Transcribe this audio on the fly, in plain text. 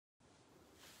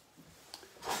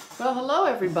Well, hello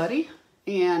everybody,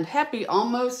 and happy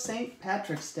almost St.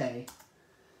 Patrick's Day.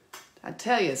 I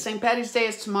tell you, St. Patty's Day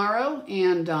is tomorrow,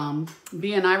 and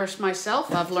being Irish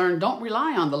myself, I've learned don't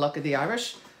rely on the luck of the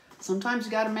Irish. Sometimes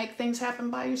you got to make things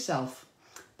happen by yourself.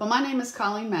 But my name is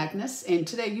Colleen Magness, and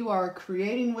today you are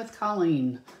Creating with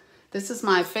Colleen. This is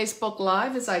my Facebook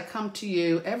Live as I come to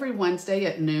you every Wednesday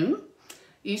at noon,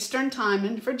 Eastern Time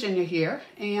in Virginia here,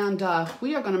 and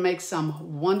we are going to make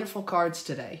some wonderful cards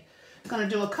today. I'm going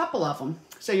to do a couple of them,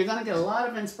 so you're going to get a lot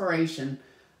of inspiration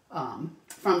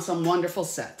from some wonderful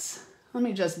sets. Let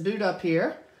me just boot up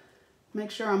here,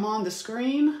 make sure I'm on the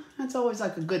screen. That's always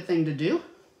like a good thing to do.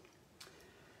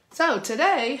 So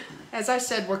today, as I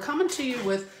said, we're coming to you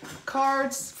with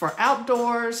cards for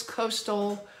outdoors,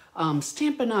 coastal,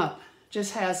 Stampin' Up!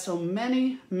 Just has so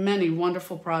many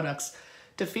wonderful products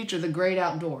to feature the great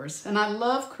outdoors. And I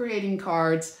love creating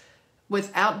cards with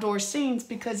outdoor scenes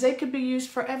because they could be used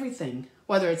for everything.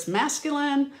 Whether it's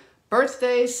masculine,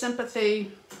 birthday,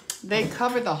 sympathy, they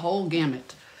cover the whole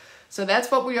gamut. So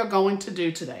that's what we are going to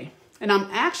do today. And I'm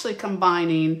actually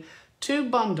combining two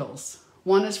bundles.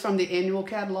 One is from the annual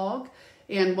catalog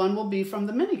and one will be from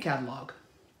the mini catalog.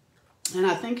 And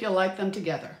I think you'll like them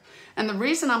together. And the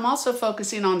reason I'm also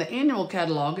focusing on the annual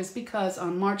catalog is because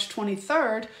on March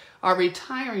 23rd, our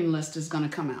retiring list is going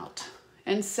to come out.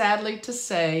 And sadly to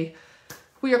say,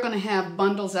 we are going to have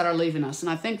bundles that are leaving us.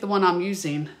 And I think the one I'm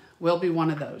using will be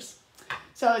one of those.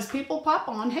 So as people pop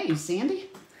on, hey, Sandy.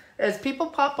 As people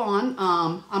pop on,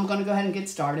 I'm going to go ahead and get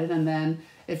started. And then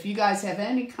if you guys have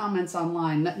any comments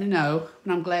online, let me know.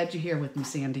 And I'm glad you're here with me,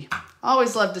 Sandy. I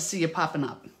always love to see you popping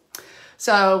up.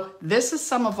 So this is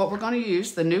some of what we're going to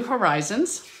use, the New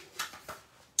Horizons.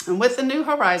 And with the New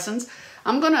Horizons,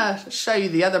 I'm going to show you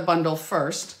the other bundle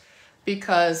first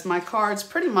because my cards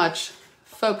pretty much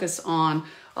focus on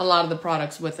a lot of the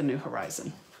products with the New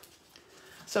Horizon.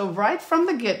 So right from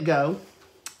the get-go,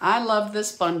 I love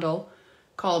this bundle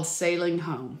called Sailing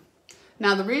Home.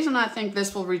 Now the reason I think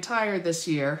this will retire this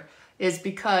year is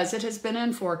because it has been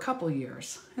in for a couple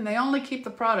years and they only keep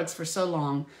the products for so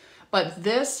long. But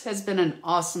this has been an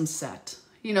awesome set.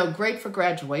 You know, great for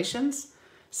graduations.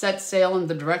 Set sail in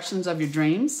the directions of your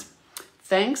dreams.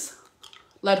 Thanks.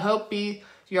 Let hope be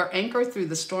your anchor through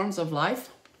the storms of life.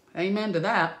 Amen to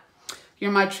that.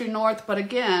 You're my true north. But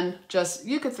again, just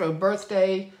you could throw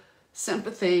birthday,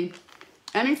 sympathy,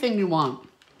 anything you want.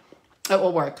 It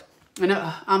will work. And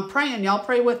I'm praying, y'all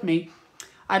pray with me.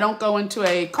 I don't go into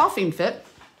a coughing fit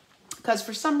because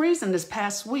for some reason this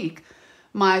past week,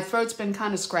 my throat's been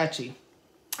kind of scratchy.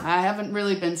 I haven't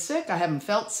really been sick. I haven't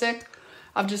felt sick.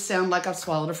 I've just sounded like I've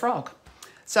swallowed a frog.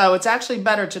 So it's actually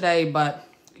better today, but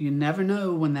you never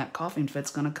know when that coughing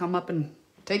fit's going to come up and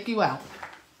take you out.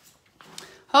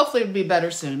 Hopefully it'll be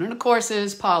better soon. And of course it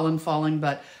is pollen falling,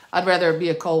 but I'd rather it be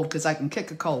a cold because I can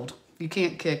kick a cold. You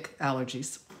can't kick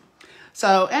allergies.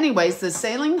 So anyways, the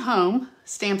Sailing Home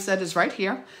stamp set is right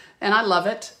here, and I love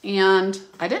it. And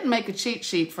I didn't make a cheat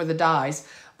sheet for the dies,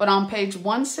 but on page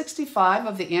 165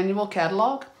 of the annual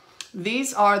catalog,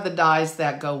 these are the dies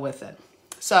that go with it.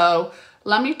 So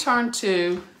let me turn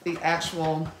to the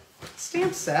actual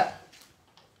stamp set,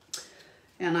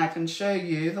 and I can show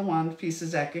you the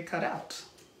pieces that get cut out.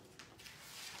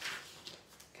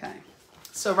 Okay,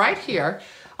 so right here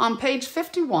on page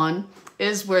 51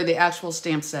 is where the actual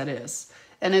stamp set is.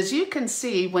 And as you can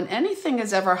see, when anything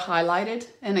is ever highlighted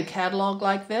in a catalog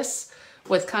like this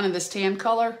with kind of this tan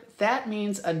color, that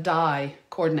means a die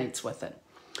coordinates with it.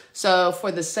 So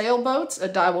for the sailboats, a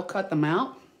die will cut them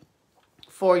out.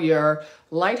 For your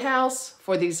lighthouse,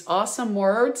 for these awesome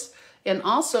words, and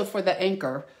also for the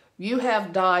anchor, you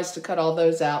have dies to cut all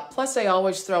those out. Plus they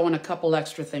always throw in a couple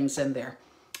extra things in there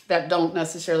that don't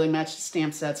necessarily match the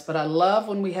stamp sets, but I love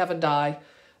when we have a die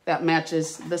that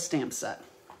matches the stamp set.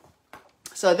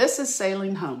 So this is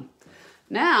Sailing Home.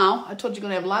 Now, I told you you're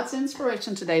going to have lots of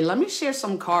inspiration today. Let me share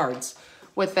some cards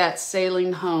with that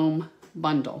Sailing Home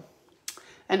bundle.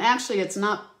 And actually, it's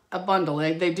not a bundle.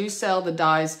 They do sell the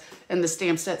dies and the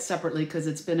stamp set separately because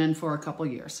it's been in for a couple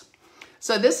years.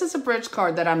 So this is a bridge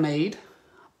card that I made,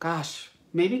 gosh,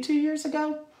 maybe 2 years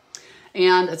ago.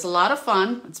 And it's a lot of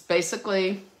fun. It's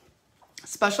basically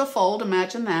special fold,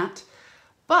 imagine that.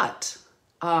 But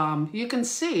you can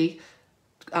see,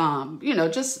 you know,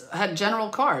 just had general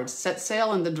cards. Set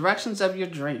sail in the directions of your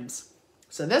dreams.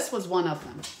 So this was one of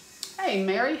them. Hey,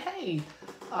 Mary. Hey,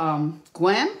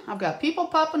 Gwen. I've got people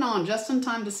popping on just in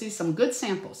time to see some good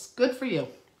samples. Good for you.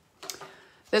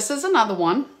 This is another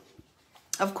one.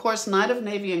 Of course, Night of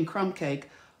Navy and Crumb Cake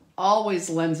always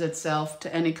lends itself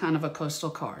to any kind of a coastal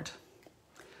card.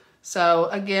 So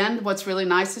again, what's really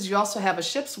nice is you also have a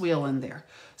ship's wheel in there.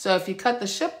 So if you cut the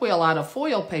ship wheel out of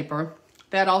foil paper,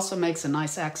 that also makes a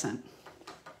nice accent.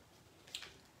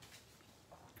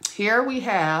 Here we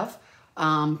have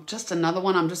just another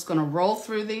one. I'm just going to roll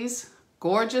through these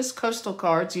gorgeous coastal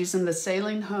cards using the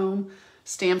Sailing Home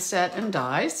stamp set and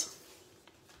dies.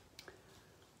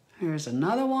 Here's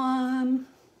another one.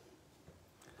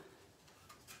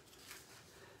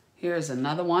 Here's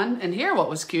another one. And here what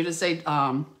was cute is they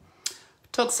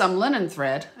took some linen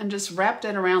thread and just wrapped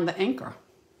it around the anchor.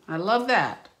 I love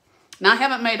that. Now I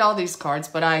haven't made all these cards,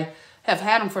 but I have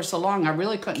had them for so long I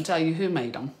really couldn't tell you who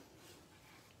made them.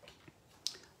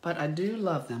 But I do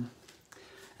love them.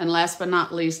 And last but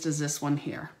not least is this one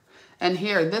here. And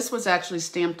here, this was actually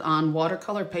stamped on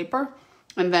watercolor paper,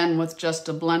 and then with just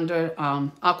a blender,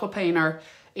 aqua painter,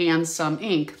 and some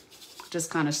ink,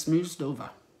 just kind of smoothed over.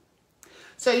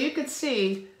 So you could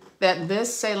see that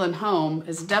this Sailing Home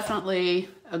is definitely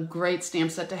a great stamp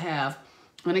set to have.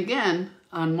 And again,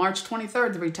 on March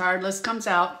 23rd, the retired list comes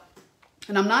out.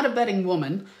 And I'm not a betting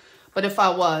woman, but if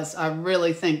I was, I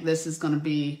really think this is going to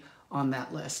be on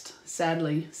that list.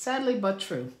 Sadly but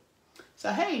true.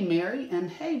 So hey Mary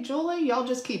and hey Julie, y'all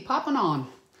just keep popping on.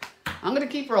 I'm going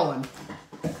to keep rolling.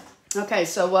 Okay,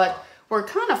 so what we're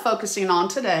kind of focusing on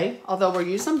today, although we're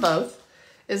using both,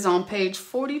 is on page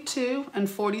 42 and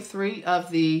 43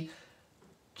 of the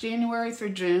January through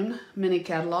June mini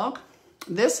catalog.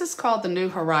 This is called the New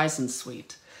Horizons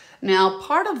Suite. Now,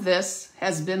 part of this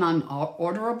has been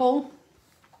unorderable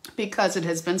because it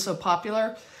has been so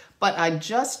popular, but I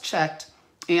just checked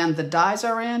and the dies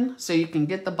are in, so you can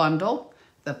get the bundle.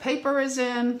 The paper is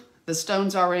in, the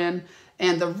stones are in,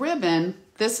 and the ribbon,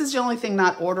 this is the only thing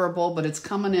not orderable, but it's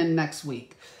coming in next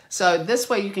week. So this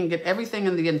way you can get everything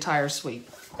in the entire suite.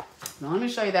 Now let me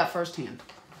show you that firsthand.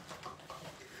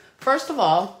 First of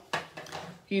all,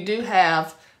 you do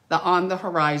have the On the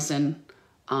Horizon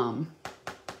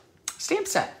stamp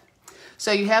set.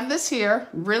 So you have this here,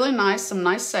 really nice, some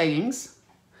nice sayings.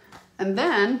 And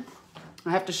then,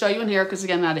 I have to show you in here because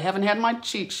again, I haven't had my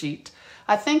cheat sheet.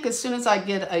 I think as soon as I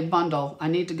get a bundle, I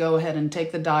need to go ahead and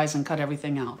take the dies and cut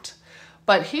everything out.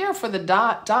 But here for the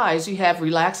dies, you have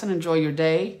Relax and Enjoy Your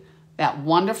Day, that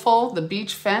wonderful, the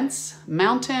beach fence,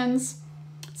 mountains,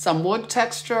 some wood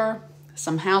texture,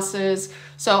 some houses.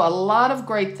 So a lot of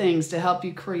great things to help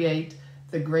you create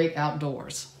the great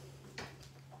outdoors.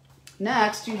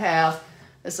 Next, you have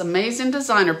this amazing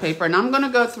designer paper, and I'm going to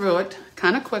go through it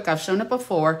kind of quick. I've shown it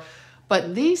before,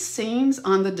 but these scenes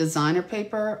on the designer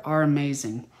paper are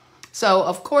amazing. So,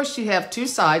 of course, you have two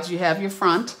sides. You have your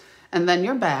front and then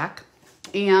your back,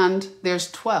 and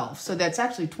there's 12. So that's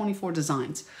actually 24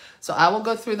 designs. So I will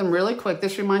go through them really quick.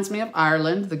 This reminds me of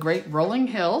Ireland, the great rolling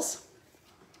hills.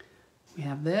 We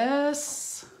have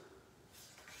this.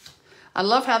 I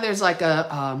love how there's like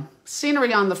a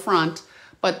scenery on the front,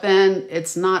 but then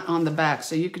it's not on the back,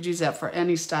 so you could use that for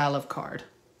any style of card.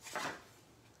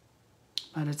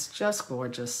 But it's just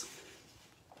gorgeous.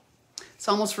 It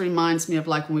almost reminds me of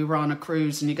like when we were on a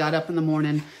cruise and you got up in the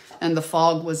morning and the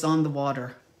fog was on the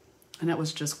water. And it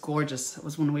was just gorgeous. It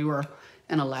was when we were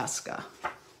in Alaska.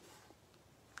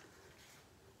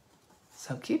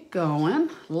 So keep going.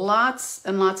 Lots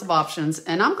and lots of options.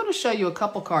 And I'm going to show you a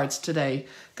couple cards today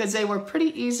because they were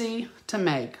pretty easy to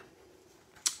make.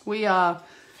 I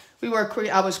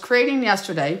was creating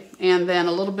yesterday and then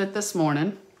a little bit this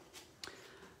morning.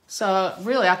 So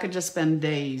really I could just spend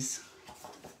days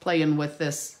playing with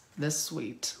this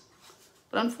suite.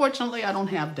 But unfortunately I don't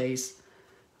have days.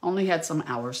 Only had some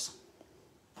hours.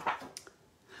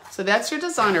 So that's your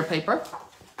designer paper.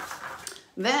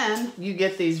 Then you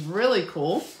get these really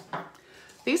cool.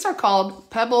 These are called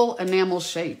pebble enamel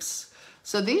shapes.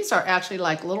 So these are actually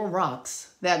like little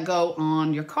rocks that go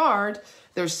on your card.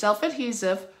 They're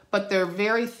self-adhesive, but they're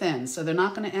very thin. So they're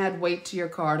not going to add weight to your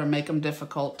card or make them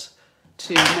difficult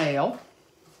to mail.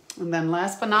 And then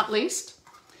last but not least,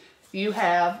 you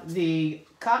have the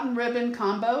cotton ribbon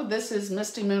combo. This is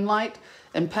Misty Moonlight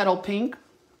and Petal Pink,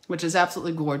 which is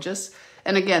absolutely gorgeous.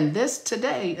 And again, this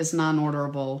today is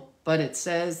non-orderable, but it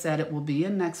says that it will be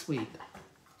in next week.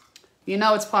 You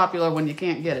know it's popular when you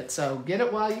can't get it, so get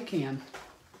it while you can.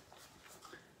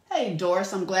 Hey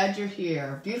Doris, I'm glad you're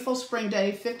here. Beautiful spring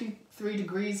day, 53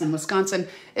 degrees in Wisconsin.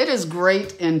 It is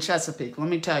great in Chesapeake, let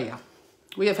me tell you.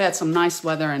 We have had some nice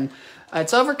weather and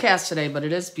it's overcast today, but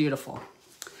it is beautiful.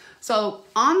 So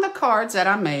on the cards that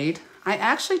I made, I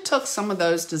actually took some of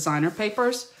those designer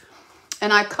papers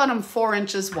and I cut them 4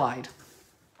 inches wide.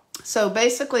 So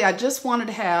basically I just wanted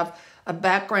to have a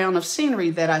background of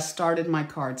scenery that I started my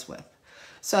cards with.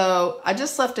 So I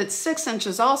just left it 6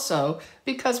 inches also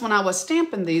because when I was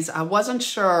stamping these, I wasn't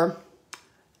sure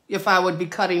if I would be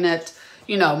cutting it,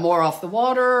 you know, more off the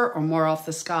water or more off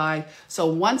the sky.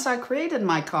 So once I created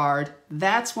my card,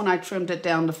 that's when I trimmed it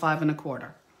down to 5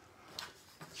 1/4.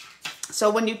 So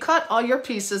when you cut all your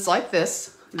pieces like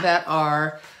this, that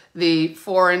are the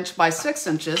 4 inch by 6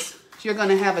 inches, you're going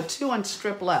to have a 2 inch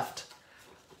strip left.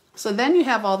 So then you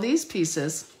have all these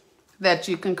pieces that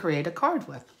you can create a card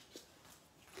with.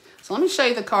 So let me show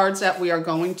you the cards that we are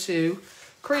going to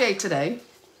create today.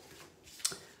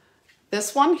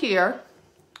 This one here,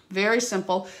 very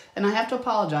simple, and I have to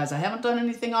apologize. I haven't done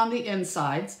anything on the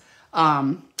insides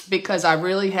because I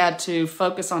really had to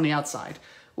focus on the outside.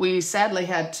 We sadly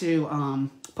had to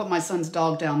put my son's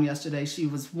dog down yesterday. She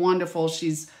was wonderful.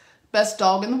 She's best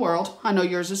dog in the world. I know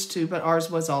yours is too, but ours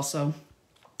was also.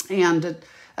 And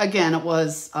again, it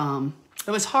was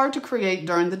hard to create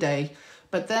during the day,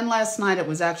 but then last night it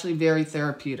was actually very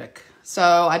therapeutic.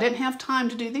 So I didn't have time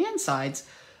to do the insides.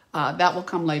 That will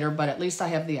come later, but at least I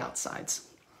have the outsides.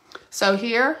 So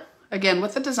here, again,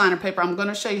 with the designer paper, I'm going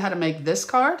to show you how to make this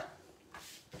card.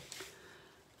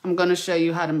 I'm going to show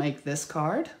you how to make this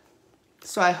card.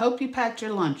 So I hope you packed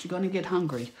your lunch. You're going to get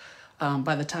hungry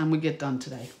by the time we get done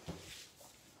today.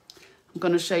 I'm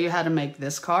going to show you how to make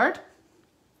this card.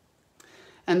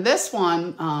 And this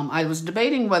one, I was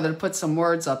debating whether to put some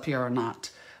words up here or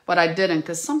not, but I didn't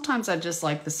because sometimes I just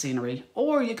like the scenery.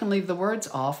 Or you can leave the words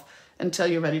off until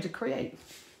you're ready to create.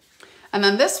 And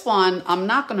then this one, I'm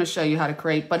not going to show you how to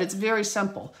create, but it's very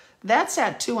simple. That's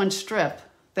that 2 inch strip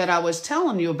that I was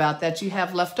telling you about that you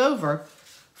have left over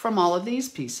from all of these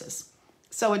pieces.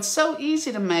 So it's so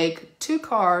easy to make 2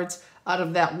 cards out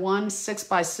of that one 6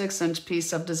 by 6 inch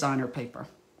piece of designer paper.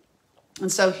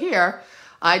 And so here,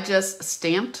 I just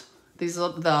stamped the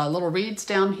little reeds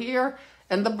down here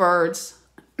and the birds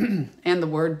and the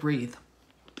word breathe.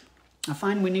 I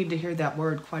find we need to hear that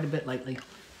word quite a bit lately.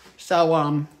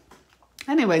 So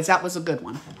anyways, that was a good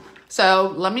one.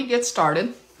 So let me get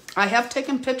started. I have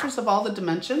taken pictures of all the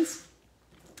dimensions.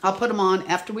 I'll put them on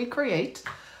after we create.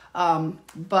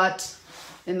 But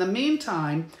in the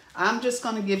meantime, I'm just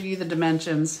going to give you the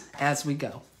dimensions as we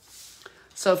go.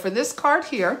 So for this card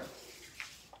here,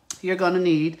 you're going to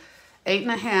need 8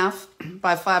 1/2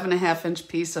 by 5 1/2 inch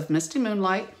piece of Misty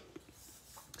Moonlight,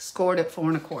 scored at 4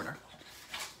 1/4.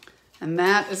 And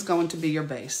that is going to be your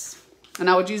base. And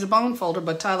I would use a bone folder,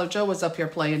 but Tyler Joe was up here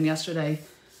playing yesterday.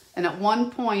 And at one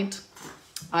point,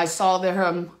 I saw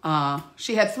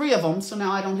she had 3 of them, so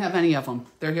now I don't have any of them.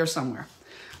 They're here somewhere.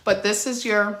 But this is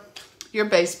your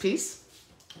base piece.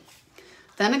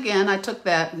 Then again, I took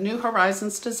that New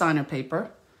Horizons designer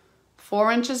paper,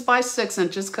 4 inches by 6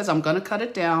 inches, because I'm going to cut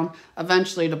it down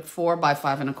eventually to 4 by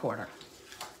 5 1/4.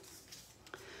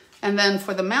 And then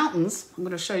for the mountains, I'm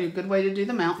going to show you a good way to do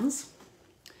the mountains.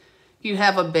 You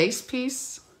have a base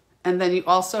piece, and then you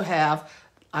also have,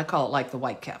 I call it like the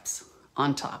white caps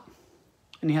on top.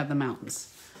 And you have the mountains.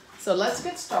 So let's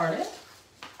get started.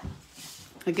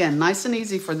 Again, nice and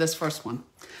easy for this first one.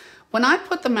 When I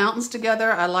put the mountains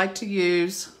together, I like to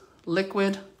use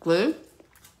liquid glue.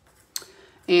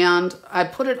 And I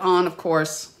put it on, of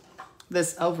course,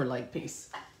 this overlay piece.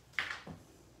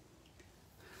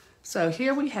 So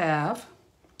here we have,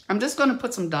 I'm just going to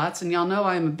put some dots, and y'all know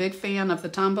I am a big fan of the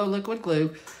Tombow liquid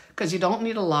glue because you don't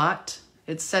need a lot.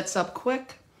 It sets up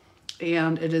quick,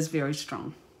 and it is very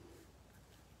strong.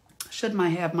 Should I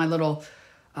have my little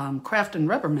craft and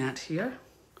rubber mat here,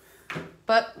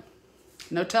 but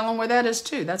no telling where that is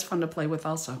too. That's fun to play with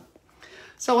also.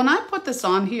 So when I put this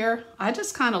on here, I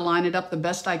just kind of line it up the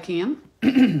best I can.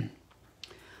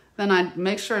 Then I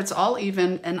make sure it's all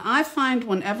even, and I find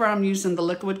whenever I'm using the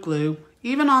liquid glue,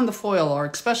 even on the foil, or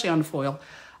especially on the foil,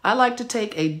 I like to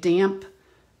take a damp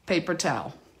paper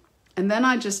towel, and then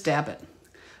I just dab it.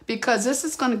 Because this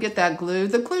is going to get that glue.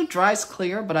 The glue dries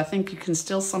clear, but I think you can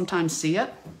still sometimes see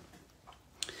it.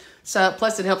 So,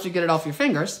 plus it helps you get it off your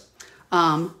fingers.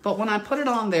 But when I put it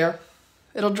on there,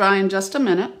 it'll dry in just a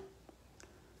minute.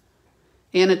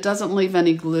 And it doesn't leave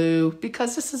any glue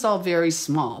because this is all very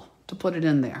small to put it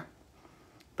in there.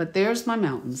 But there's my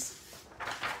mountains.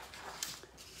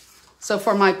 So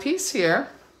for my piece here,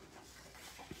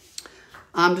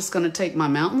 I'm just going to take my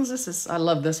mountains. I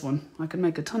love this one. I can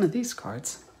make a ton of these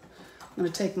cards. I'm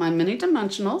going to take my mini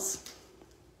dimensionals.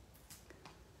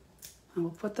 I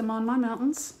will put them on my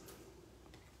mountains.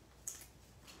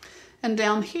 And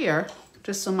down here,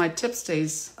 just so my tip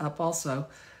stays up also,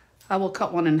 I will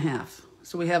cut one in half.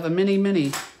 So we have a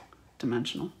mini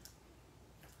dimensional.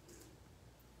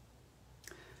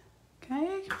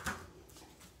 Okay.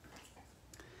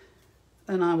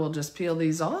 Then I will just peel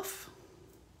these off.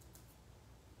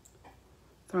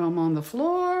 Throw them on the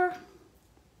floor.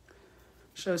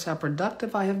 Shows how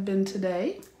productive I have been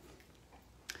today.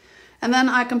 And then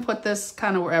I can put this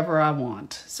kind of wherever I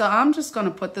want. So I'm just going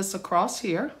to put this across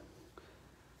here.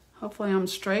 Hopefully I'm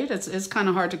straight. It's kind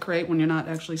of hard to create when you're not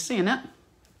actually seeing it.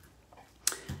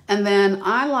 And then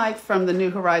I like from the New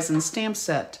Horizons stamp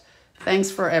set,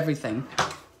 Thanks for Everything.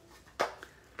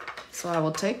 So I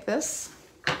will take this,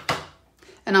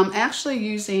 and I'm actually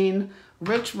using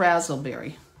Rich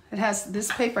Raspberry.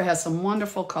 This paper has some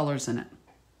wonderful colors in it.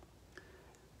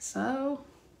 So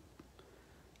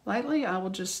lightly, I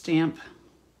will just stamp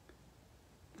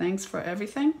Thanks for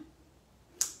Everything.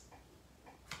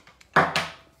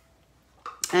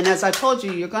 And as I told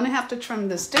you, you're going to have to trim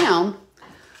this down,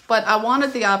 but I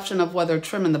wanted the option of whether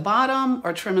trimming the bottom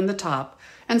or trimming the top.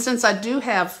 And since I do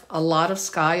have a lot of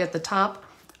sky at the top,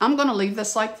 I'm going to leave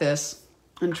this like this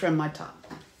and trim my top.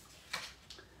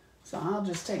 So I'll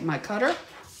just take my cutter,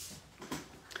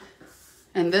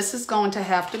 and this is going to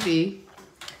have to be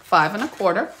 5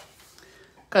 1/4,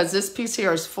 because this piece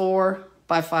here is 4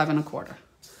 by 5 1/4.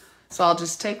 So I'll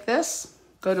just take this,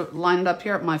 go to line it up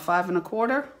here at my 5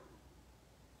 1/4.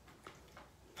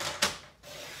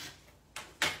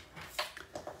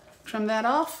 Trim that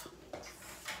off.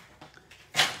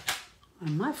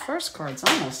 And my first card's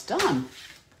almost done.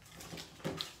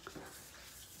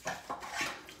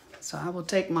 So I will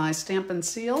take my stamp and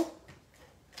seal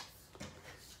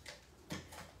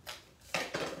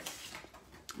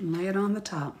and lay it on the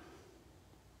top.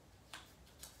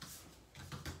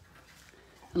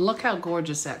 And look how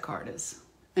gorgeous that card is.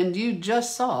 And you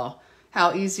just saw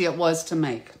how easy it was to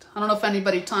make. I don't know if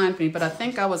anybody timed me, but I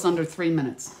think I was under 3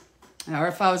 minutes. Or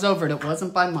if I was over it, it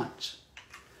wasn't by much.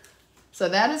 So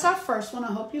that is our first one.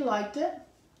 I hope you liked it.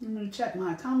 I'm going to check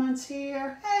my comments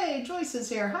here. Hey, Joyce is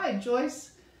here. Hi,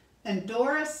 Joyce. And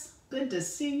Doris, good to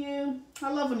see you.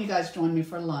 I love when you guys join me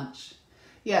for lunch.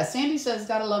 Yeah, Sandy says,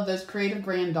 gotta love those creative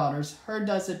granddaughters. Her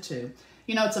does it too.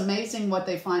 You know, it's amazing what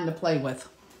they find to play with.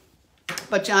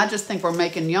 But yeah, I just think we're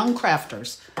making young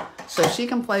crafters, so she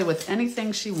can play with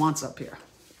anything she wants up here.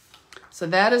 So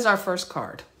that is our first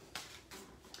card.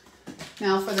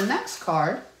 Now for the next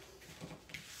card,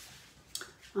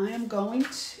 I am going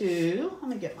to, let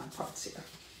me get my parts here.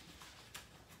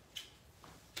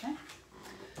 Okay.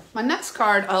 My next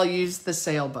card, I'll use the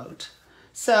sailboat.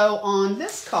 So on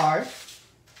this card,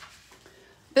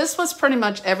 this was pretty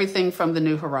much everything from the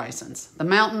New Horizons. The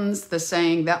mountains, the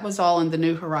saying, that was all in the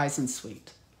New Horizons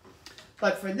suite.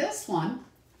 But for this one,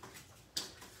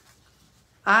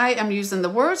 I am using the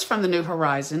words from the New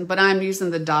Horizon, but I'm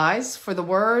using the dies for the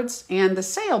words and the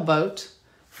sailboat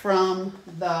from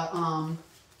the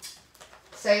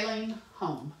Sailing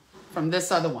Home, from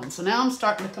this other one. So now I'm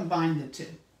starting to combine the two.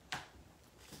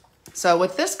 So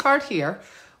with this card here,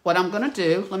 what I'm going to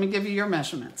do, let me give you your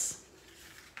measurements.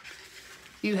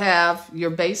 You have your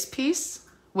base piece,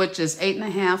 which is 8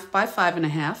 1/2 by 5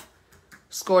 1/2,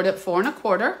 scored at 4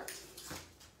 1/4.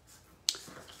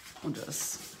 We'll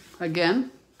just,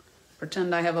 again,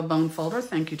 pretend I have a bone folder.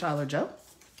 Thank you, Tyler Joe.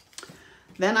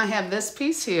 Then I have this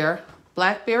piece here,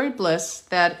 Blackberry Bliss,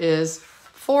 that is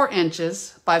 4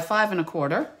 inches by 5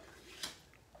 1/4.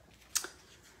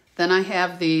 Then I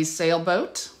have the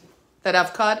sailboat that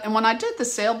I've cut. And when I did the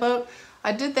sailboat,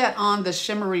 I did that on the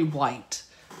shimmery white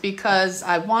because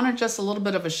I wanted just a little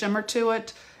bit of a shimmer to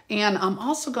it. And I'm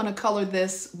also going to color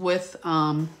this with,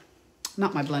 not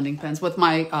my blending pens, with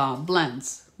my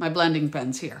blends, my blending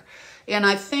pens here. And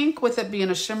I think with it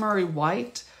being a shimmery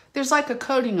white, there's like a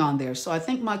coating on there. So I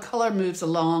think my color moves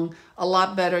along a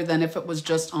lot better than if it was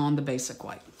just on the basic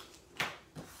white.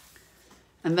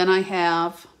 And then I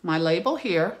have my label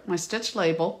here, my stitch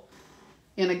label.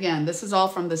 And again, this is all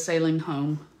from the Sailing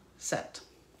Home set.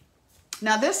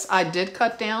 Now this I did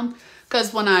cut down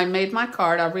because when I made my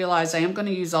card, I realized I am going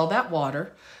to use all that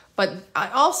water. But I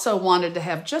also wanted to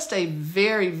have just a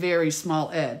very, very small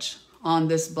edge on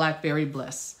this Blackberry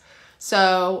Bliss.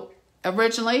 So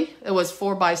originally it was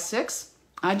 4 by 6.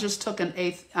 I just took an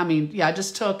 1/8, I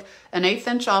just took an 1/8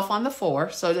 inch off on the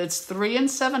 4. So it's 3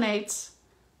 7/8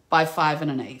 by 5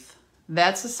 1/8.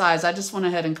 That's the size. I just went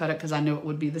ahead and cut it because I knew it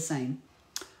would be the same.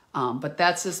 But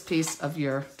that's this piece of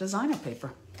your designer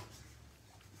paper.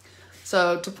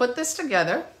 So to put this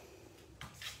together,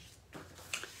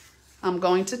 I'm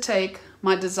going to take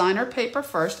my designer paper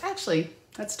first. Actually,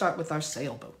 let's start with our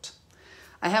sailboat.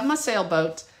 I have my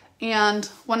sailboat, and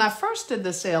when I first did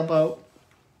the sailboat,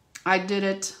 I did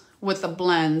it with the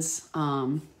blends. I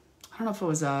don't know if it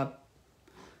was a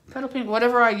petal pink,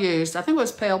 whatever I used. I think it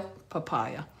was pale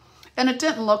papaya. And it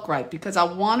didn't look right because I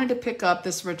wanted to pick up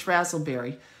this rich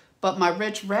raspberry, but my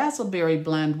rich raspberry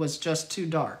blend was just too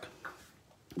dark.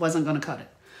 Wasn't going to cut it.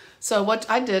 So what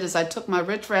I did is I took my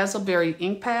Rich Razzleberry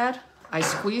ink pad, I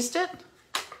squeezed it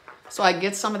so I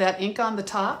get some of that ink on the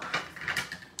top,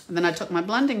 and then I took my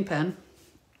blending pen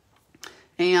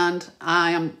and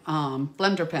I am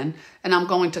blender pen, and I'm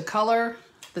going to color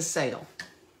the sail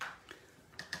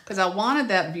because I wanted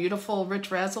that beautiful rich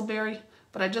razzleberry,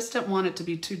 but I just didn't want it to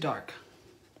be too dark.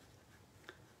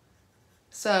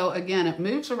 So again, it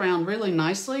moves around really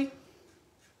nicely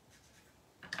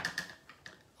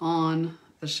on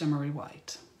the shimmery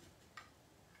white.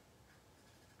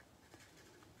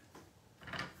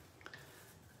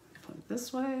 Put it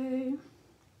this way.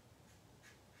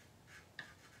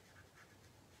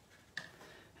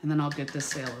 And then I'll get this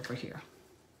sail over here.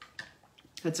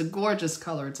 It's a gorgeous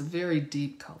color. It's a very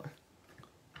deep color.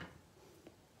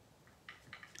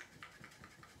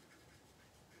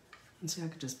 And see, I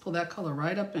could just pull that color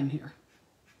right up in here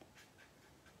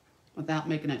without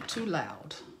making it too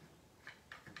loud.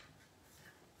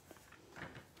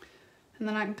 And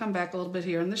then I can come back a little bit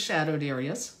here in the shadowed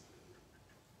areas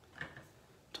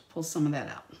to pull some of that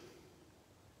out.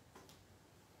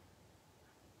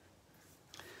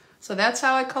 So that's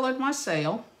how I colored my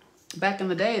sail. Back in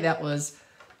the day, that was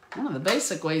one of the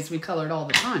basic ways we colored all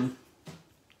the time.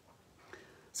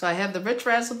 So I have the rich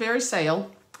razzleberry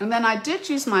sail, and then I did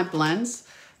use my blends.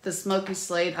 The smoky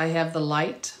slate, I have the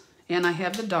light and I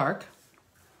have the dark.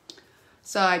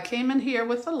 So I came in here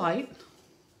with the light.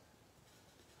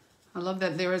 I love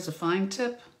that there is a fine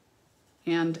tip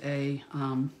and a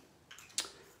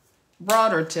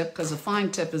broader tip, because a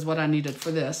fine tip is what I needed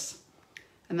for this.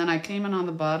 And then I came in on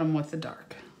the bottom with the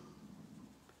dark.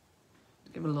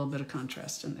 Give it a little bit of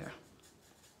contrast in there.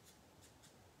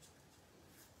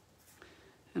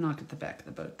 And I'll get the back of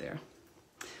the boat there.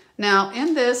 Now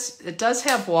in this, it does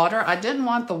have water. I didn't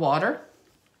want the water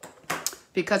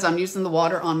because I'm using the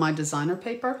water on my designer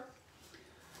paper.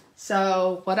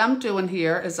 So what I'm doing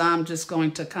here is I'm just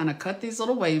going to kind of cut these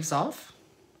little waves off.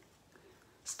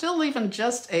 Still leaving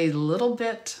just a little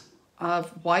bit of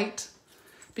white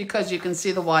because you can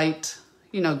see the white,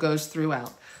 you know, goes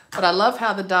throughout. But I love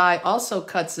how the die also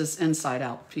cuts this inside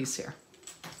out piece here.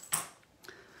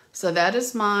 So that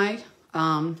is my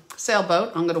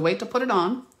sailboat. I'm going to wait to put it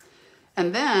on.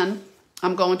 And then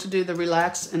I'm going to do the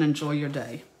relax and enjoy your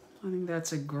day. I think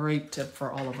that's a great tip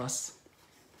for all of us.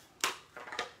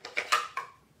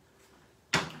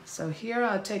 So here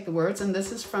I take the words, and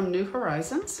this is from New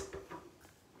Horizons.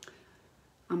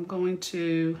 I'm going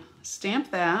to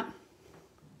stamp that.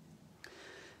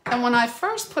 And when I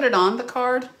first put it on the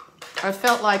card, I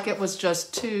felt like it was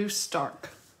just too stark,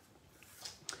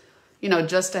 you know,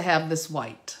 just to have this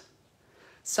white.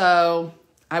 So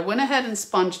I went ahead and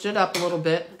sponged it up a little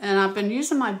bit, and I've been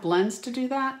using my blends to do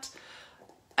that.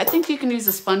 I think you can use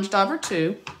a sponge dauber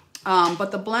too,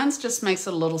 but the blends just makes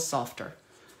it a little softer.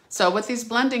 So with these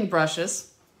blending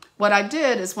brushes, what I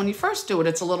did is when you first do it,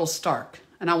 it's a little stark,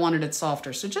 and I wanted it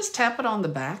softer. So just tap it on the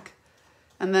back,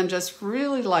 and then just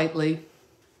really lightly,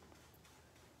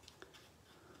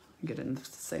 get it in the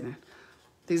center.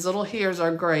 These little hairs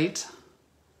are great.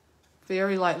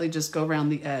 Very lightly just go around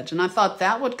the edge. And I thought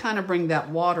that would kind of bring that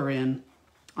water in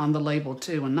on the label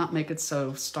too and not make it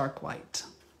so stark white.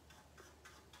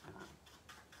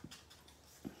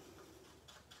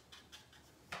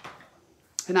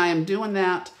 And I am doing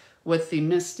that with the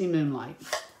Misty Moonlight.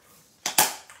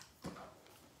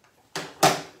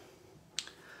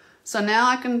 So now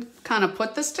I can kind of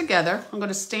put this together. I'm going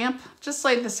to stamp, just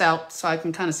lay this out so I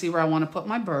can kind of see where I want to put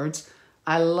my birds.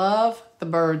 I love the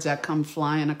birds that come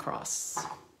flying across.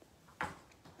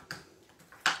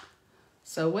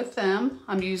 So with them,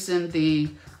 I'm using the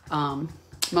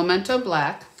Memento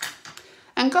Black.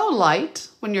 And go light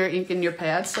when you're inking your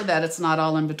pad so that it's not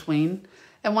all in between.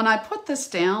 And when I put this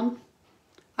down,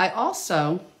 I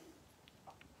also,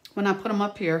 when I put them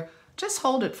up here, just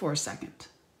hold it for a second.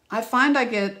 I find I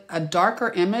get a darker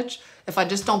image if I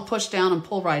just don't push down and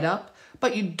pull right up,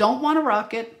 but you don't want to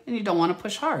rock it and you don't want to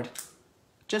push hard.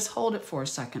 Just hold it for a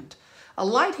second. A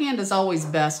light hand is always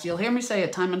best. You'll hear me say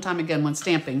it time and time again when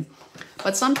stamping,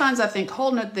 but sometimes I think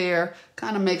holding it there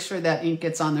kind of makes sure that ink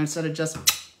gets on there instead of just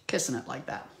kissing it like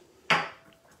that.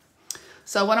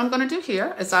 So what I'm going to do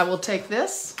here is I will take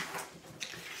this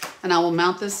and I will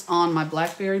mount this on my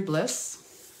Blackberry Bliss.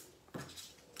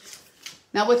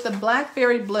 Now with the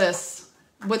Blackberry Bliss,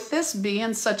 with this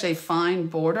being such a fine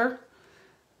border,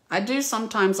 I do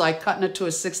sometimes like cutting it to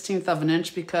a 1/16 of an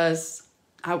inch because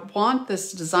I want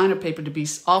this designer paper to be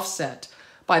offset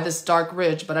by this dark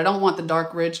ridge, but I don't want the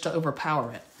dark ridge to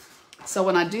overpower it. So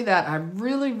when I do that, I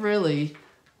really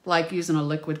like using a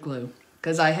liquid glue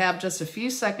because I have just a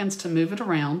few seconds to move it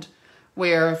around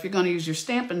where if you're going to use your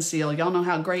Stampin' Seal, y'all know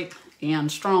how great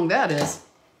and strong that is.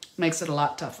 Makes it a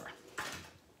lot tougher.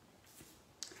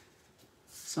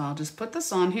 So I'll just put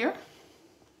this on here.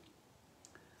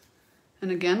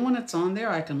 And again, when it's on there,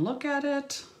 I can look at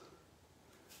it.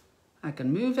 I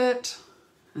can move it.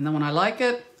 And then when I like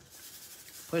it,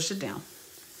 push it down.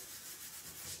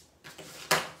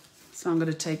 So I'm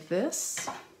going to take this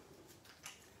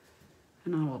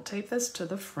and I will tape this to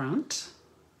the front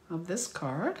of this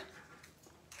card,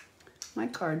 my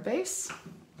card base.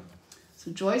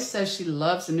 So Joyce says she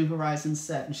loves the New Horizons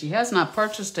set and she has not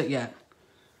purchased it yet.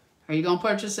 Are you going to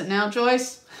purchase it now,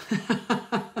 Joyce?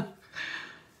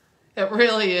 It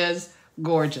really is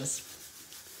gorgeous.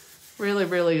 Really,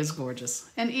 really is gorgeous.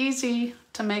 And easy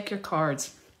to make your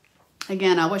cards.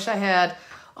 Again, I wish I had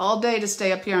all day to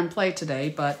stay up here and play today,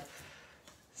 but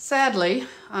sadly,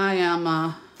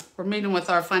 we're meeting with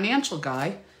our financial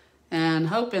guy and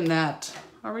hoping that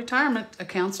our retirement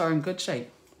accounts are in good shape.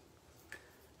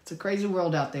 It's a crazy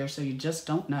world out there, so you just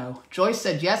don't know. Joyce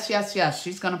said yes, yes, yes.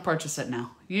 She's going to purchase it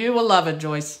now. You will love it,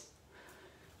 Joyce.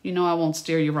 You know I won't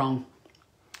steer you wrong.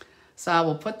 So I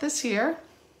will put this here.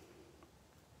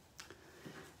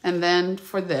 And then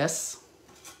for this,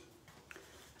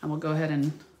 I will go ahead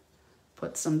and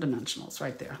put some dimensionals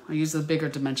right there. I use the bigger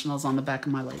dimensionals on the back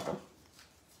of my label.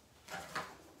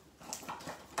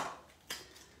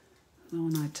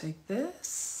 And when I take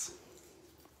this,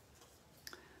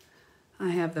 I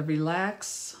have the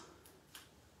relax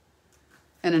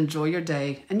and enjoy your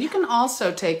day. And you can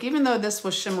also take, even though this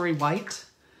was shimmery white,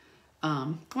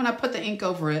 when I put the ink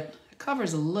over it, it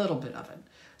covers a little bit of it.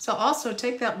 So also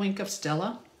take that Wink of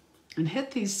Stella and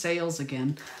hit these sails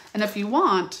again. And if you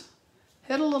want,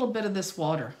 hit a little bit of this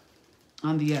water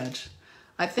on the edge.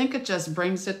 I think it just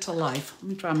brings it to life. Let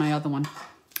me try my other one.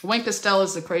 Wink of Stella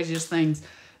is the craziest things.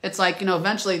 It's like, you know,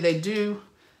 eventually they do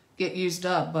get used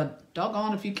up, but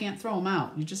doggone if you can't throw them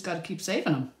out. You just got to keep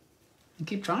saving them and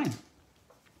keep trying.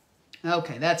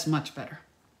 Okay, that's much better.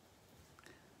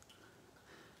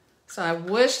 So I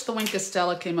wish the Wink of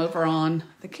Stella came over on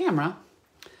the camera.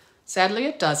 Sadly,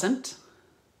 it doesn't.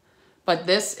 But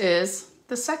this is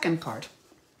the second card.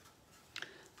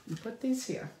 And put these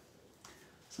here.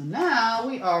 So now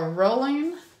we are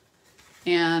rolling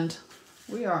and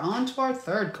we are on to our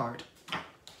third card.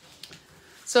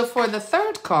 So for the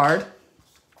third card,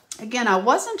 again, I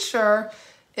wasn't sure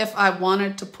if I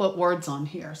wanted to put words on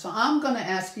here. So I'm going to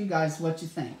ask you guys what you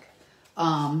think.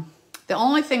 The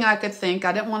only thing I could think,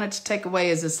 I didn't want it to take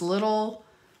away, is this little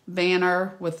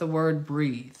banner with the word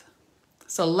breathe.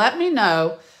 So let me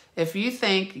know if you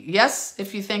think, yes,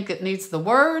 if you think it needs the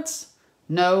words,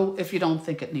 no, if you don't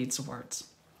think it needs the words.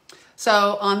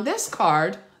 So on this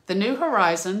card, the New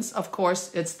Horizons, of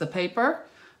course, it's the paper,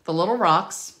 the little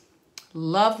rocks.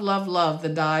 Love, love, love the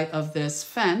die of this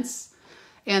fence.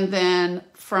 And then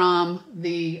from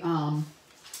the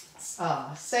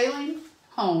sailing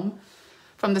home,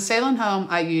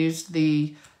 I used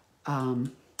the, oh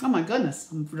my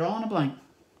goodness, I'm drawing a blank.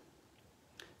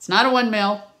 It's not a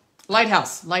windmill,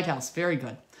 lighthouse, very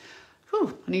good.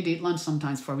 Whew, I need to eat lunch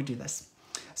sometimes before we do this.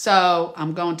 So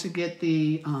I'm going to get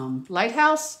the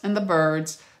lighthouse, and the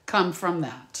birds come from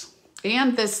that.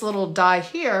 And this little die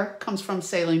here comes from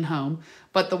Sailing Home,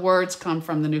 but the words come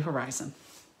from the New Horizon.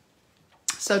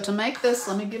 So to make this,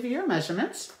 let me give you your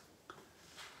measurements.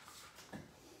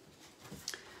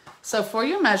 So for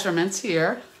your measurements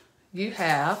here, you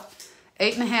have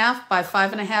 8.5 by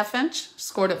 5.5 inch,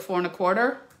 scored at 4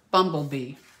 1/4,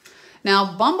 Bumblebee.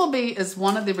 Now, Bumblebee is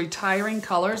one of the retiring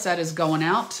colors that is going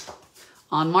out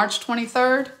on March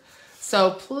 23rd.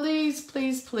 So please,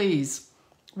 please, please,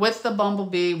 with the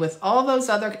Bumblebee, with all those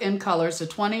other in colors, the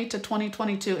 20 to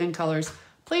 2022 in colors,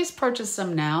 please purchase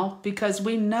them now because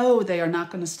we know they are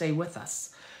not going to stay with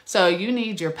us. So you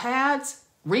need your pads,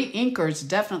 re-inkers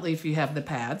definitely if you have the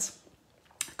pads,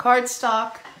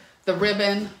 cardstock, the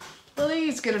ribbon.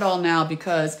 Please get it all now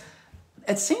because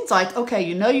it seems like, okay,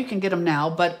 you know you can get them now,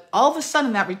 but all of a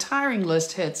sudden that retiring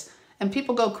list hits and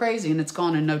people go crazy and it's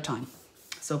gone in no time.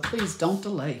 So please don't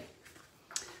delay.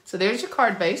 So there's your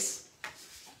card base.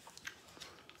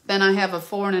 Then I have a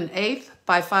 4 1/8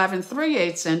 by 5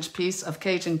 3/8 inch piece of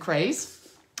Cajun Craze.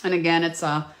 And again, it's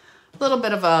a little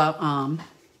bit of a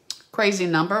crazy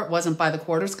number. It wasn't by the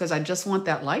quarters because I just want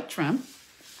that light trim.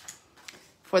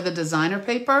 For the designer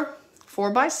paper,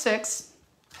 4 by 6.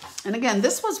 And again,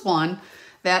 this was one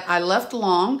that I left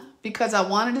long because I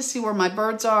wanted to see where my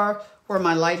birds are, where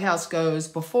my lighthouse goes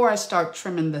before I start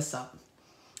trimming this up.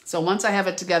 So once I have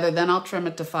it together, then I'll trim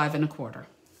it to 5 1/4.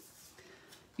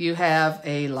 You have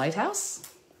a lighthouse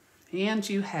and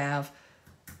you have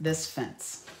this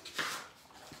fence.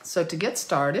 So to get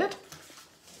started,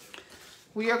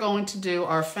 we are going to do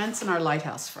our fence and our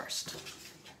lighthouse first.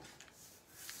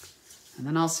 And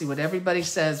then I'll see what everybody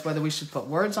says, whether we should put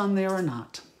words on there or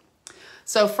not.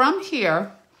 So from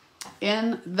here,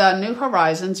 in the New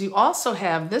Horizons, you also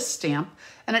have this stamp,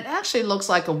 and it actually looks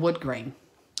like a wood grain.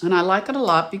 And I like it a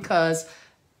lot because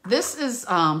this is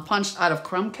punched out of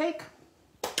crumb cake,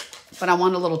 but I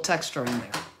want a little texture in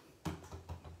there.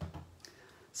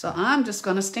 So I'm just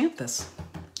going to stamp this.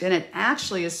 And it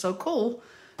actually is so cool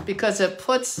because it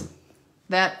puts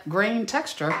that grain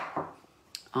texture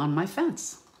on my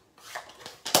fence.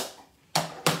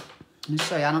 Let me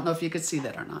show you. I don't know if you could see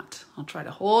that or not. I'll try to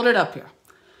hold it up here.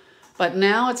 But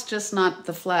now it's just not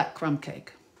the flat crumb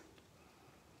cake.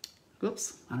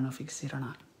 Oops, I don't know if you can see it or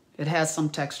not. It has some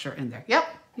texture in there.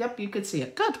 Yep, you could see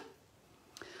it. Good.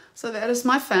 So that is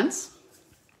my fence.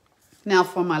 Now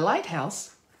for my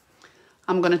lighthouse,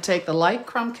 I'm going to take the light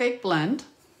crumb cake blend,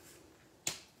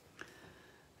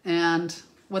 and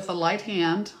with a light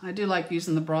hand, I do like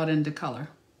using the broad end to color.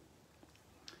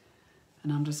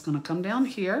 And I'm just going to come down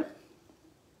here.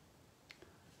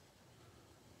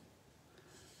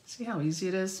 See how easy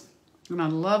it is? And I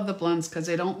love the blends because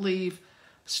they don't leave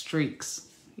streaks.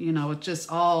 You know, it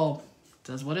just all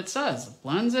does what it says. It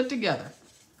blends it together.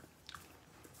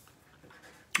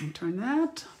 And turn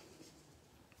that.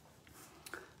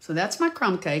 So that's my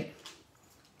crumb cake.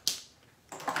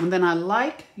 And then I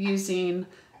like using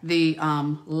the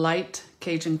light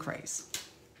Cajun craze.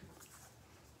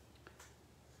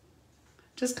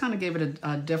 Just kind of gave it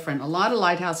a different, a lot of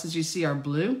lighthouses you see are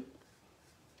blue.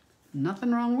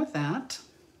 Nothing wrong with that.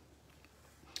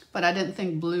 But I didn't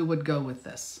think blue would go with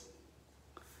this.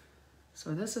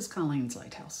 So this is Colleen's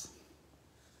lighthouse.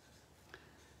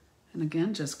 And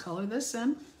again, just color this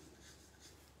in.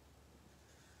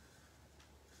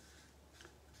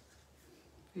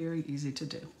 Very easy to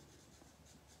do.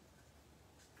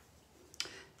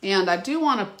 And I do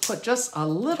want to put just a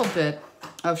little bit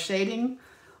of shading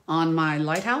on my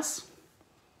lighthouse.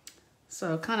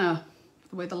 So kind of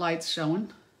the way the light's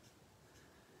showing.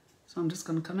 So I'm just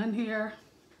going to come in here.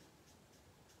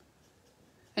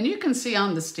 And you can see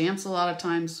on the stamps a lot of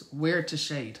times where to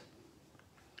shade.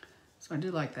 So I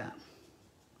do like that.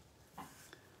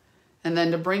 And then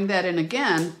to bring that in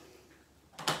again,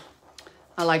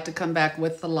 I like to come back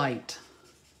with the light.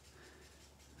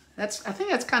 I think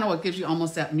that's kind of what gives you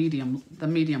almost that medium, the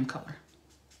medium color.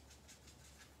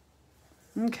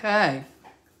 Okay.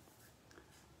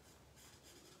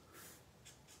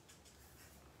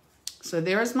 So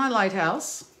there's my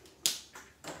lighthouse.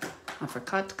 I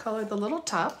forgot to color the little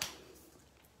top.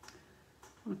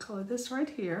 I'm going to color this right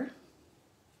here.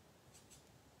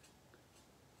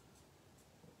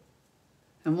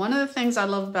 And one of the things I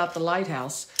love about the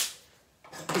lighthouse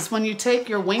is when you take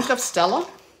your wink of Stella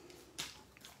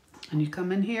and you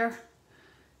come in here,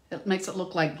 it makes it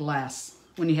look like glass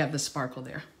when you have the sparkle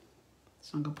there.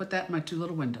 So I'm going to put that in my two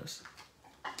little windows.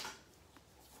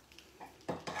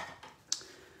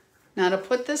 Now to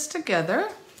put this together,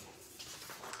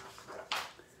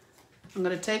 I'm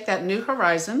going to take that New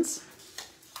Horizons,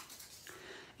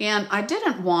 and I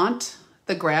didn't want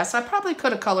the grass. I probably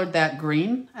could have colored that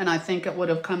green, and I think it would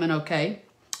have come in okay.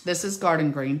 This is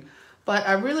garden green, but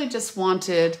I really just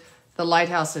wanted the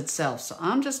lighthouse itself. So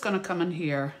I'm just going to come in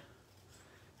here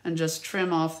and just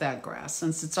trim off that grass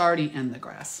since it's already in the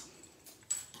grass.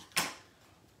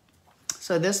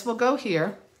 So this will go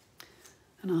here,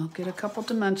 and I'll get a couple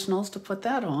dimensionals to put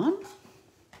that on.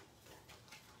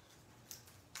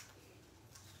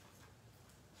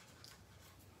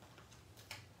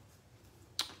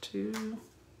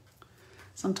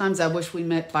 Sometimes I wish we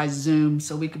met by Zoom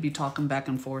so we could be talking back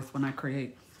and forth when I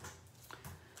create.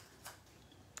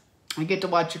 I get to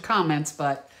watch your comments,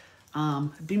 but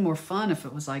it'd be more fun if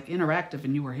it was like interactive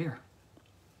and you were here.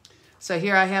 So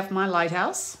here I have my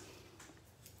lighthouse.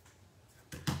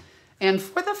 And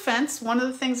for the fence, one of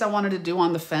the things I wanted to do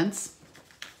on the fence,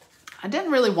 I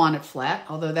didn't really want it flat,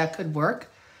 although that could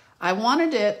work. I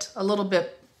wanted it a little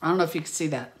bit, I don't know if you can see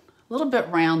that, a little bit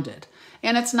rounded.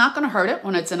 And it's not going to hurt it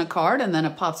when it's in a card and then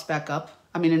it pops back up.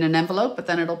 I mean, in an envelope, but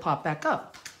then it'll pop back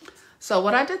up. So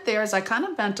what I did there is I kind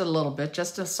of bent it a little bit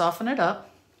just to soften it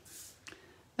up.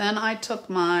 Then I took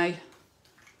my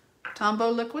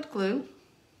Tombow liquid glue,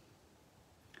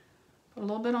 put a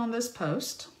little bit on this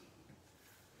post.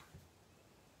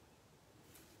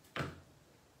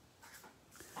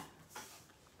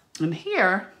 And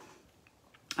here,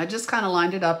 I just kind of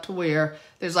lined it up to where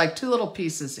there's like two little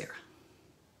pieces there.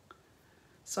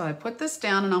 So I put this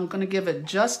down and I'm going to give it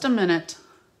just a minute.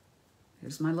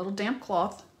 Here's my little damp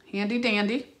cloth, handy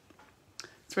dandy.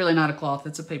 It's really not a cloth,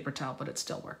 it's a paper towel, but it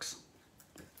still works.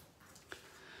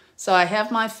 So I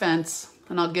have my fence,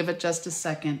 and I'll give it just a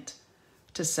second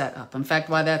to set up. In fact,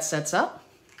 while that sets up,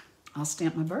 I'll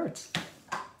stamp my birds.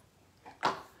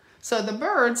 So the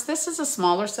birds, this is a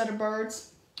smaller set of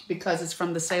birds because it's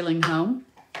from the Sailing Home.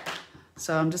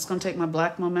 So I'm just going to take my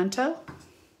black memento.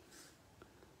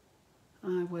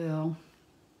 I will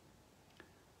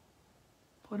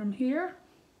put them here.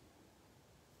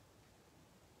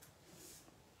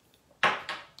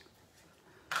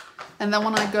 And then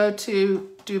when I go to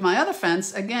do my other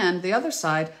fence, again, the other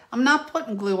side, I'm not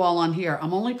putting glue all on here.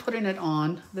 I'm only putting it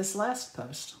on this last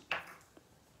post.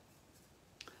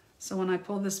 So when I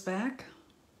pull this back,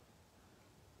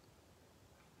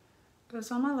 it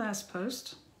goes on my last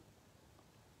post.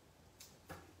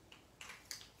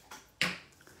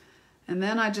 And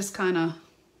then I just kind of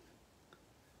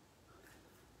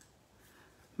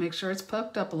make sure it's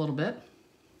poked up a little bit,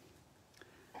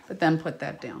 but then put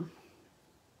that down.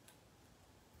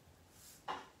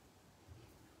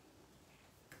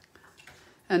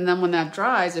 And then when that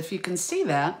dries, if you can see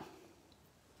that,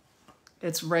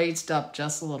 it's raised up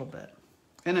just a little bit.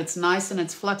 And it's nice and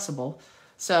it's flexible.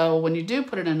 So when you do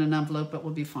put it in an envelope, it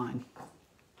will be fine.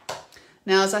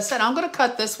 Now, as I said, I'm going to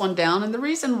cut this one down. And the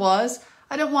reason was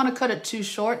I didn't want to cut it too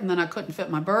short and then I couldn't fit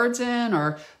my birds in,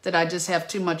 or that I just have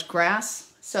too much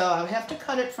grass. So I have to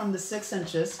cut it from the 6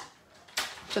 inches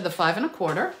to the 5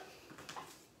 1/4.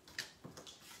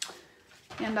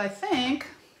 And I think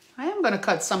I am going to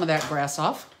cut some of that grass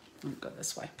off. Let me go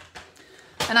this way.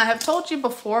 And I have told you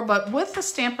before, but with the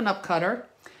Stampin' Up! Cutter,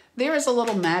 there is a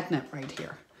little magnet right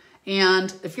here.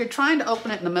 And if you're trying to open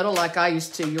it in the middle like I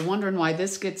used to, you're wondering why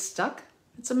this gets stuck.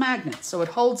 It's a magnet, so it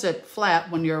holds it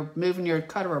flat when you're moving your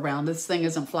cutter around. This thing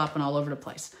isn't flopping all over the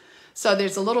place. So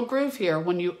there's a little groove here.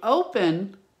 When you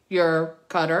open your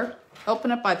cutter,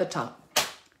 open it by the top,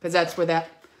 because that's where that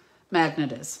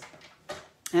magnet is.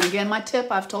 And again, my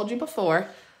tip, I've told you before,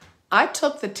 I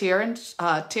took the tear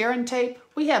and tape.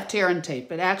 We have tear and tape.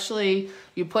 But actually,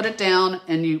 you put it down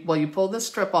and you pull the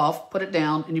strip off, put it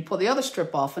down, and you pull the other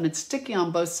strip off, and it's sticky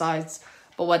on both sides.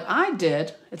 But what I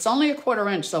did, it's only a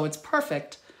 1/4 inch, so it's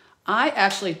perfect. I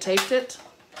actually taped it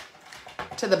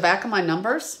to the back of my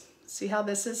numbers. See how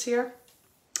this is here?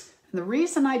 And the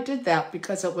reason I did that,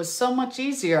 because it was so much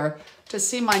easier to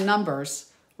see my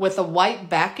numbers with a white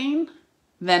backing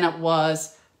than it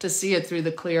was to see it through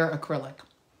the clear acrylic.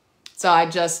 So I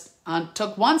just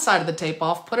took one side of the tape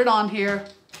off, put it on here,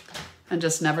 and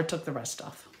just never took the rest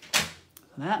off.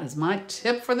 That is my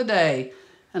tip for the day.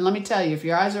 And let me tell you, if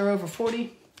your eyes are over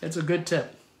 40, it's a good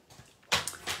tip.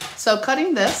 So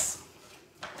cutting this,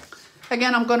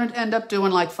 again, I'm going to end up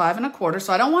doing like 5 1/4,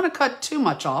 so I don't want to cut too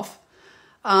much off.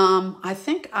 I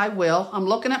think I will. I'm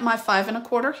looking at my 5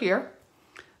 1/4 here,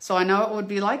 so I know it would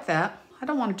be like that. I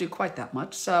don't want to do quite that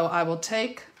much, so I will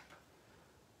take,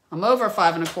 I'm over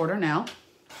 5 1/4 now,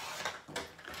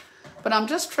 but I'm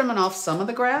just trimming off some of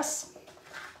the grass.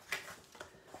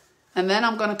 And then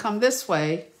I'm going to come this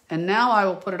way, and now I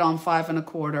will put it on 5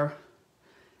 1/4,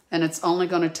 and it's only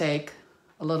going to take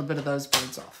a little bit of those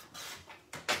birds off.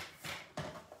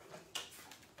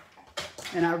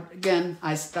 And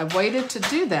I waited to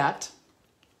do that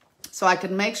so I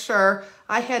could make sure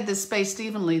I had this spaced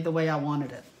evenly the way I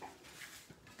wanted it.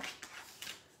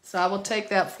 So I will take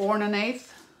that 4 1/8,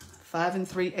 5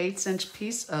 3/8 inch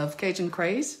piece of Cajun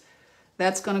Craze.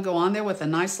 That's going to go on there with a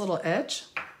nice little edge.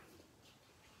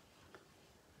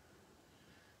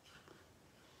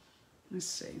 Let's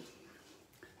see.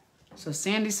 So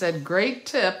Sandy said, great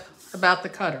tip about the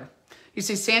cutter. You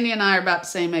see, Sandy and I are about the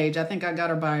same age. I think I got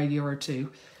her by a year or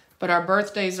two. But our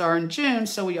birthdays are in June,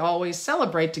 so we always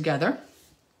celebrate together.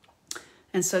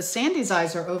 And so Sandy's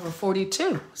eyes are over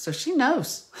 42, so she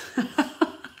knows.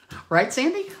 Right,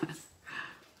 Sandy?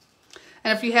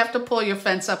 And if you have to pull your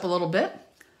fence up a little bit,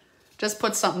 just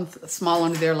put something small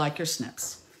under there like your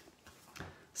snips.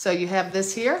 So you have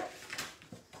this here.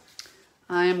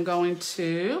 I am going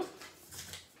to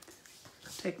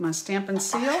take my Stampin'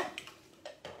 Seal.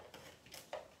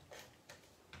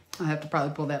 I have to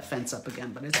probably pull that fence up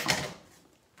again, but it's fine.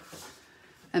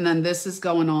 And then this is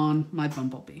going on my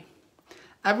bumblebee.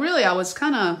 I was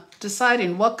kind of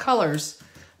deciding what colors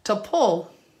to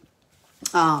pull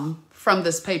from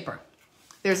this paper.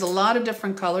 There's a lot of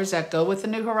different colors that go with the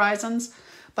New Horizons,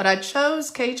 but I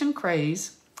chose Cajun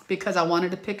Craze because I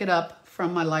wanted to pick it up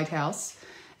from my lighthouse.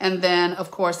 And then, of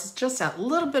course, it's just that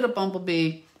little bit of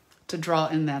bumblebee to draw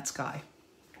in that sky.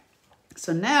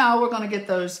 So now we're going to get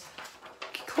those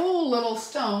cool little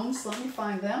stones. Let me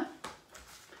find them.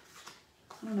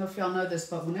 I don't know if y'all know this,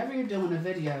 but whenever you're doing a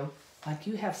video, like,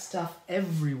 you have stuff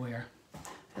everywhere.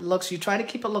 It looks, you try to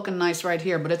keep it looking nice right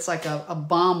here, but it's like a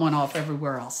bomb went off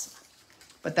everywhere else.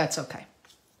 But that's okay.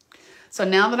 So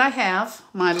now that I have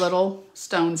my little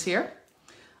stones here,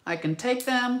 I can take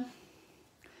them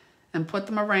and put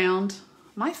them around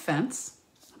my fence.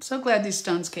 I'm so glad these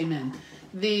stones came in.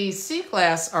 The sea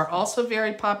glass are also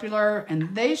very popular,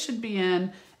 and they should be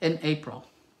in April.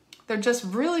 They're just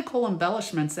really cool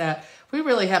embellishments that we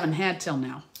really haven't had till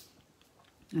now.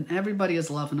 And everybody is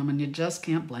loving them, and you just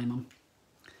can't blame them.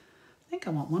 I think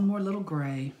I want one more little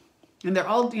gray. And they're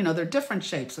all, you know, they're different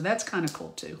shapes, so that's kind of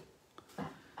cool too. I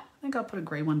think I'll put a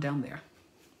gray one down there.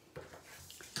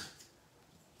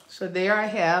 So there I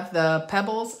have the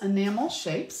Pebbles enamel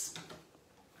shapes.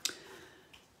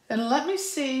 And let me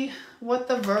see what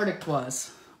the verdict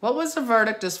was. What was the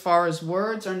verdict as far as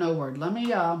words or no word? Let me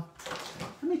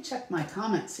check my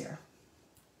comments here.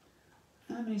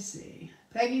 Let me see.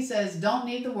 Peggy says, don't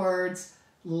need the words,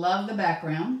 love the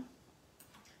background.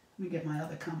 Let me get my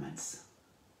other comments.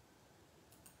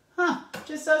 Huh,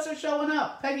 just those are showing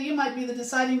up. Peggy, you might be the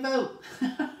deciding vote.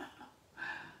 I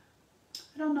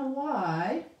don't know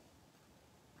why.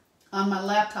 On my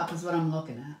laptop is what I'm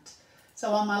looking at.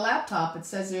 So on my laptop, it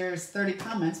says there's 30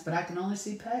 comments, but I can only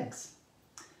see Peg's.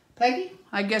 Peggy,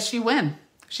 I guess you win.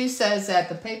 She says that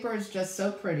the paper is just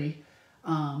so pretty,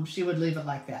 she would leave it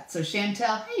like that. So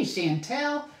Chantel, hey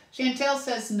Chantel. Chantel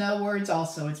says no words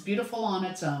also. It's beautiful on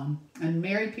its own. And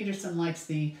Mary Peterson likes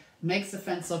the, makes the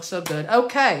fence look so good.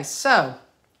 Okay, so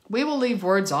we will leave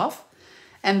words off.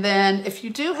 And then if you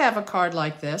do have a card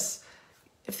like this,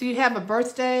 if you have a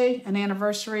birthday, an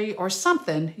anniversary, or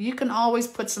something, you can always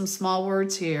put some small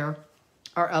words here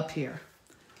or up here.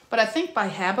 But I think by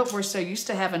habit, we're so used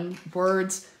to having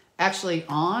words actually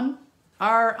on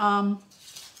our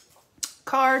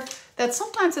card that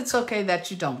sometimes it's okay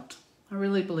that you don't. I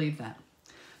really believe that.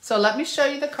 So let me show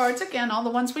you the cards again, all the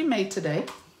ones we made today.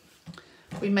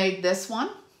 We made this one.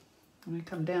 Let me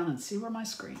come down and see where my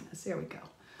screen is. There we go.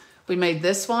 We made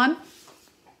this one.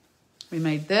 We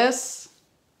made this.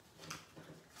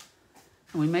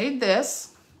 And we made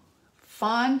this.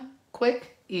 Fun,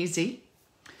 quick, easy.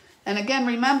 And again,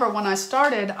 remember when I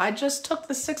started, I just took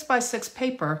the 6x6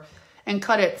 paper and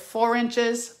cut it 4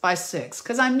 inches by 6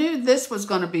 because I knew this was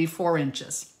going to be 4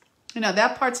 inches. You know,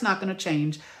 that part's not going to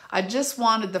change. I just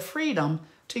wanted the freedom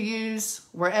to use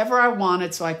wherever I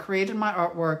wanted, so I created my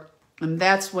artwork, and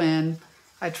that's when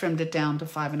I trimmed it down to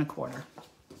 5 1/4.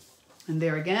 And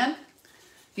there again,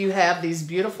 you have these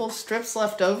beautiful strips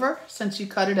left over since you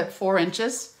cut it at 4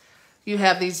 inches. You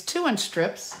have these 2-inch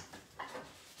strips.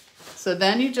 So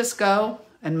then you just go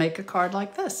and make a card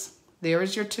like this. There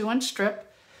is your 2-inch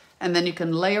strip, and then you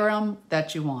can layer them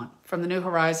that you want. From the New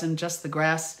Horizon, just the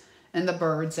grass and the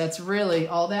birds. That's really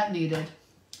all that needed.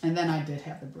 And then I did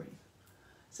have the breathe.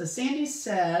 So Sandy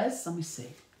says, let me see.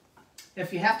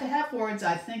 If you have to have words,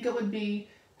 I think it would be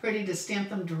pretty to stamp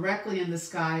them directly in the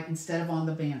sky instead of on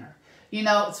the banner. You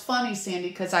know, it's funny, Sandy,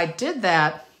 because I did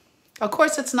that. Of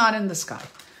course, it's not in the sky.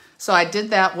 So I did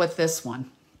that with this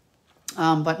one,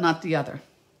 but not the other.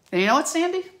 And you know what,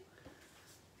 Sandy?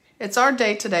 It's our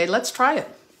day today. Let's try it.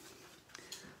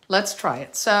 Let's try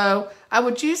it. So I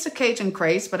would use the Cajun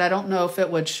Craze, but I don't know if it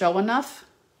would show enough.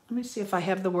 Let me see if I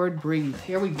have the word breathe.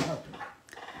 Here we go.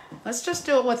 Let's just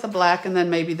do it with the black, and then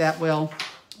maybe that will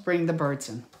bring the birds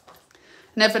in.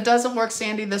 And if it doesn't work,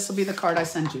 Sandy, this will be the card I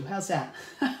send you. How's that?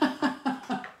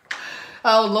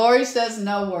 Oh, Lori says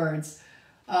no words.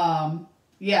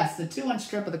 Yes, the 2-inch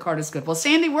strip of the card is good. Well,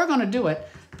 Sandy, we're going to do it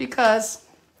because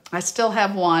I still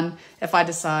have one if I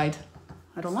decide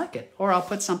I don't like it, or I'll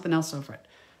put something else over it.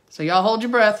 So y'all hold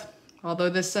your breath, although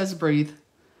this says breathe.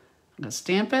 I'm going to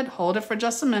stamp it, hold it for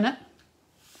just a minute,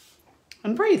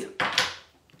 and breathe.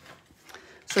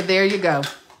 So there you go.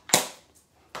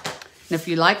 And if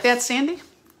you like that, Sandy,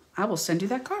 I will send you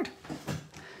that card.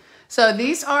 So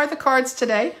these are the cards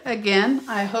today. Again,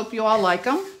 I hope you all like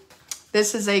them.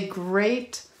 This is a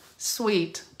great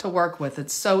suite to work with.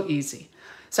 It's so easy.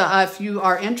 So if you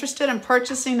are interested in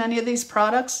purchasing any of these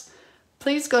products,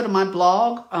 please go to my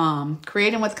blog,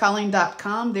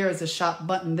 creatingwithcolleen.com. There is a shop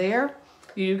button there.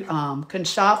 You can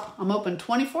shop. I'm open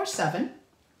 24/7.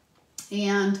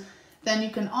 And then you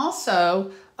can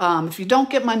also, if you don't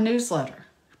get my newsletter,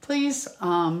 please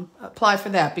apply for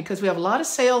that because we have a lot of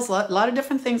sales, a lot of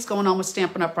different things going on with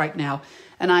Stampin' Up! Right now.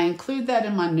 And I include that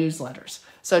in my newsletters.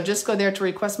 So just go there to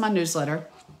request my newsletter.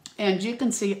 And you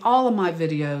can see all of my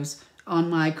videos on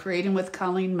my Creating with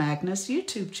Colleen Magness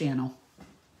YouTube channel.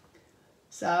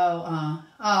 So,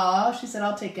 she said,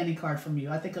 I'll take any card from you.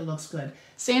 I think it looks good.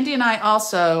 Sandy and I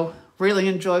also really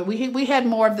enjoy, we had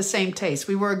more of the same taste.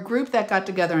 We were a group that got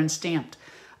together and stamped.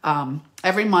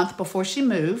 every month before she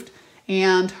moved.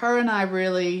 And her and I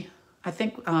really, I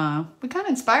think we kind of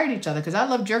inspired each other because I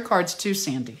loved your cards too,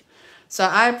 Sandy. So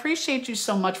I appreciate you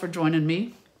so much for joining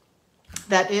me.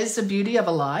 That is the beauty of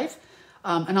Alive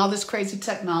and all this crazy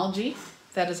technology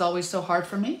that is always so hard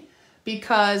for me,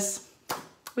 because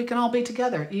we can all be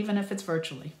together, even if it's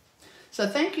virtually. So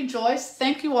thank you, Joyce.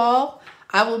 Thank you all.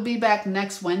 I will be back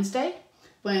next Wednesday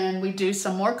when we do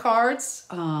some more cards.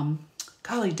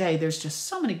 Golly day, there's just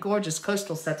so many gorgeous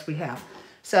coastal sets we have.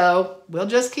 So we'll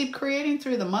just keep creating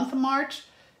through the month of March,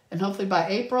 and hopefully by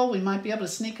April, we might be able to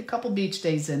sneak a couple beach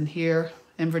days in here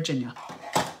in Virginia.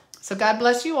 So God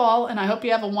bless you all, and I hope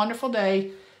you have a wonderful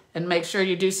day, and make sure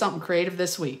you do something creative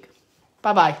this week.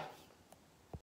 Bye-bye.